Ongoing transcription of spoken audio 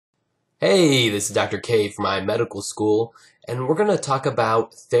Hey, this is Dr. K from iMedicalSchool, and we're going to talk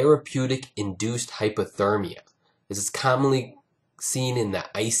about therapeutic induced hypothermia. This is commonly seen in the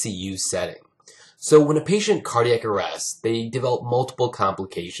ICU setting. So when a patient cardiac arrest, they develop multiple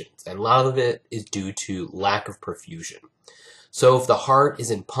complications, and a lot of it is due to lack of perfusion. So if the heart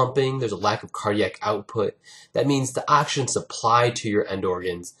isn't pumping, there's a lack of cardiac output. That means the oxygen supply to your end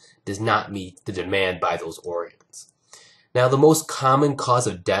organs does not meet the demand by those organs. Now, the most common cause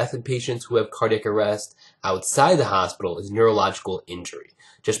of death in patients who have cardiac arrest outside the hospital is neurological injury.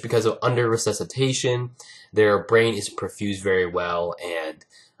 Just because of under-resuscitation, their brain isn't perfused very well, and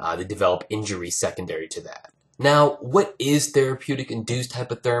they develop injury secondary to that. Now, what is therapeutic-induced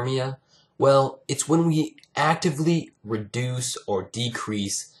hypothermia? Well, it's when we actively reduce or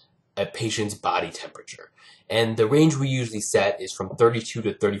decrease a patient's body temperature. And the range we usually set is from 32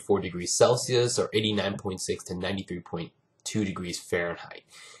 to 34 degrees Celsius or 89.6 to 93.2 degrees Fahrenheit.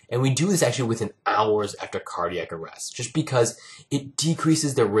 And we do this actually within hours after cardiac arrest, just because it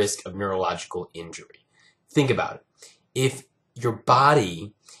decreases the risk of neurological injury. Think about it. If your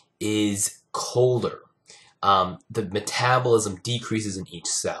body is colder, the metabolism decreases in each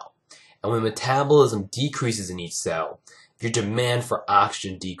cell. And when metabolism decreases in each cell, your demand for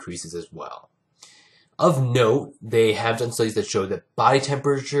oxygen decreases as well. Of note, they have done studies that show that body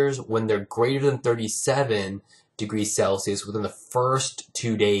temperatures, when they're greater than 37 degrees Celsius within the first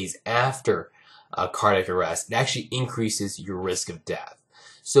 2 days after cardiac arrest, it actually increases your risk of death.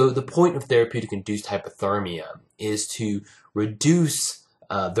 So the point of therapeutic-induced hypothermia is to reduce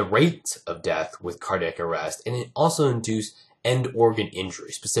the rate of death with cardiac arrest, and it also induce end organ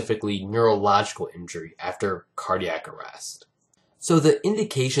injury, specifically neurological injury after cardiac arrest. So the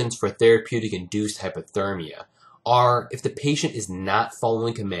indications for therapeutic-induced hypothermia are if the patient is not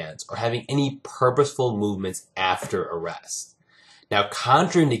following commands or having any purposeful movements after arrest. Now,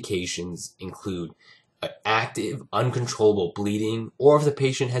 contraindications include active, uncontrollable bleeding, or if the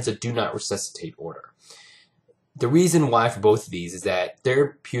patient has a do not resuscitate order. The reason why for both of these is that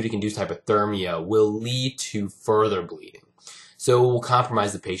therapeutic-induced hypothermia will lead to further bleeding. So it will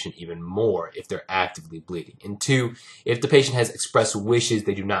compromise the patient even more if they're actively bleeding. And two, if the patient has expressed wishes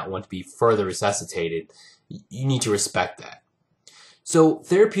they do not want to be further resuscitated, you need to respect that. So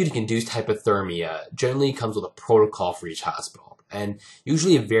therapeutic-induced hypothermia generally comes with a protocol for each hospital. And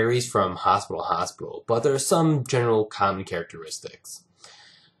usually it varies from hospital to hospital, but there are some general common characteristics.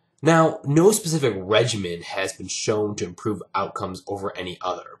 Now, no specific regimen has been shown to improve outcomes over any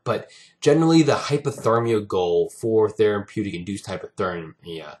other, but generally the hypothermia goal for therapeutic-induced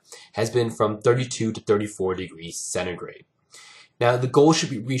hypothermia has been from 32 to 34 degrees centigrade. Now, the goal should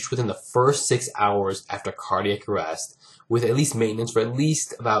be reached within the first 6 hours after cardiac arrest, with at least maintenance for at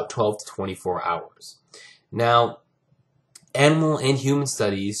least about 12 to 24 hours. Now, animal and human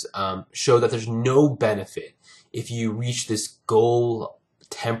studies show that there's no benefit if you reach this goal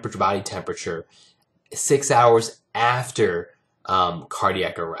body temperature 6 hours after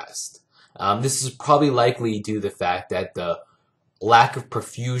cardiac arrest. This is probably likely due to the fact that the lack of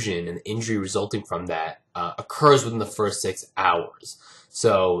perfusion and injury resulting from that occurs within the first 6 hours.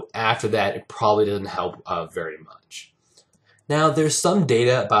 So after that, it probably doesn't help very much. Now, there's some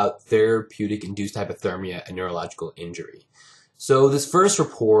data about therapeutic-induced hypothermia and neurological injury. So this first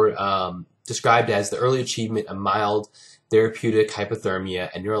report, described as the early achievement of mild therapeutic hypothermia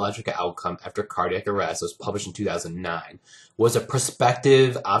and neurological outcome after cardiac arrest, was published in 2009, was a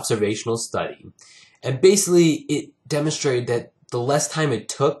prospective observational study. And basically, it demonstrated that the less time it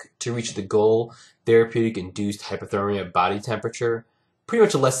took to reach the goal, therapeutic-induced hypothermia body temperature, pretty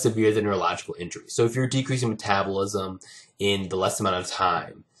much less severe than neurological injury. So if you're decreasing metabolism in the less amount of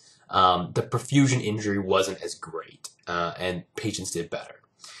time, the perfusion injury wasn't as great, and patients did better.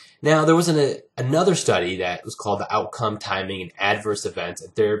 Now, there was another study that was called the Outcome, Timing, and Adverse Events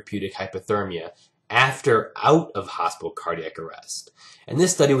and Therapeutic Hypothermia after out-of-hospital cardiac arrest. And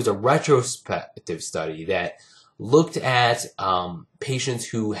this study was a retrospective study that looked at patients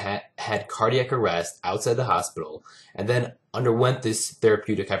who had cardiac arrest outside the hospital and then underwent this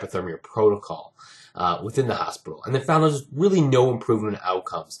therapeutic hypothermia protocol within the hospital. And they found there was really no improvement in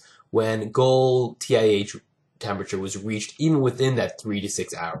outcomes when goal TIH temperature was reached even within that 3 to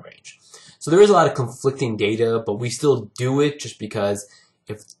 6 hour range. So there is a lot of conflicting data, but we still do it just because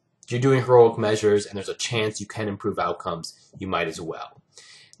if you're doing heroic measures and there's a chance you can improve outcomes, you might as well.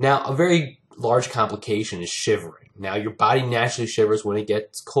 Now, a very large complication is shivering. Now, your body naturally shivers when it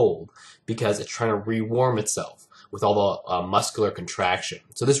gets cold because it's trying to rewarm itself with all the muscular contraction.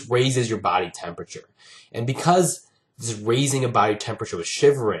 So this raises your body temperature. And because this raising of body temperature with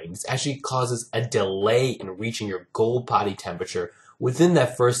shivering, this actually causes a delay in reaching your goal body temperature within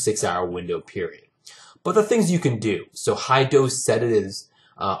that first 6-hour window period. But the things you can do, so high-dose sedatives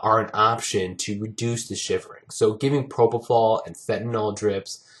are an option to reduce the shivering. So giving propofol and fentanyl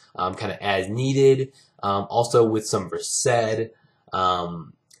drips kind of as needed, also with some Versed,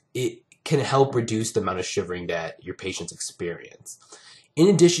 it can help reduce the amount of shivering that your patients experience. In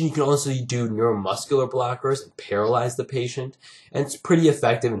addition, you can also do neuromuscular blockers and paralyze the patient, and it's pretty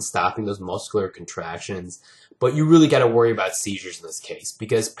effective in stopping those muscular contractions, but you really got to worry about seizures in this case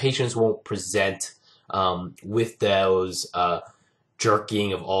because patients won't present with those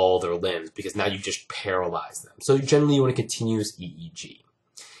jerking of all their limbs because now you just paralyze them. So generally you want a continuous EEG.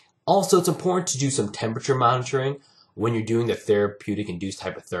 Also, it's important to do some temperature monitoring when you're doing the therapeutic induced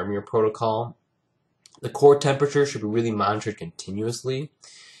hypothermia protocol. The core temperature should be really monitored continuously.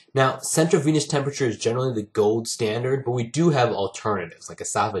 Now, central venous temperature is generally the gold standard, but we do have alternatives like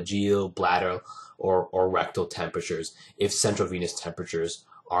esophageal, bladder, or rectal temperatures if central venous temperatures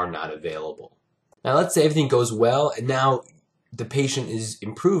are not available. Now, let's say everything goes well, and now the patient is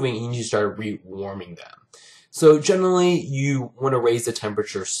improving, and you need to start rewarming them. So generally, you want to raise the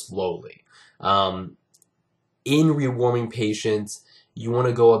temperature slowly. In rewarming patients, you want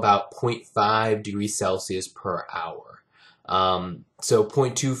to go about 0.5 degrees Celsius per hour. So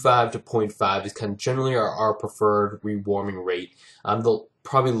 0.25 to 0.5 is kind of generally our preferred rewarming rate.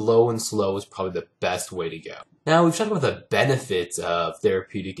 Probably low and slow is probably the best way to go. Now we've talked about the benefits of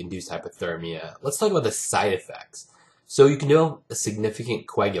therapeutic induced hypothermia. Let's talk about the side effects. So you can develop a significant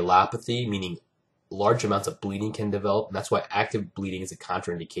coagulopathy, meaning large amounts of bleeding can develop, and that's why active bleeding is a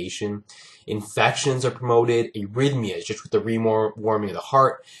contraindication. Infections are promoted. Arrhythmias, just with the rewarming of the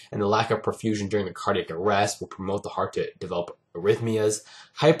heart and the lack of perfusion during the cardiac arrest, will promote the heart to develop arrhythmias.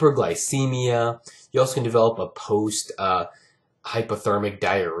 Hyperglycemia. You also can develop a post-hypothermic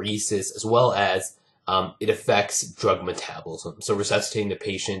diuresis, as well as it affects drug metabolism. So resuscitating the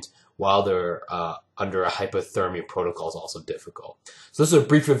patient while they're under a hypothermia protocol is also difficult. So this is a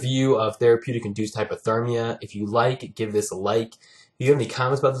brief review of therapeutic induced hypothermia. If you like, give this a like. If you have any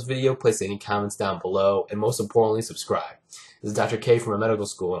comments about this video, place any comments down below. And most importantly, subscribe. This is Dr. K from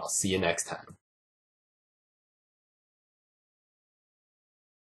iMedicalSchool, and I'll see you next time.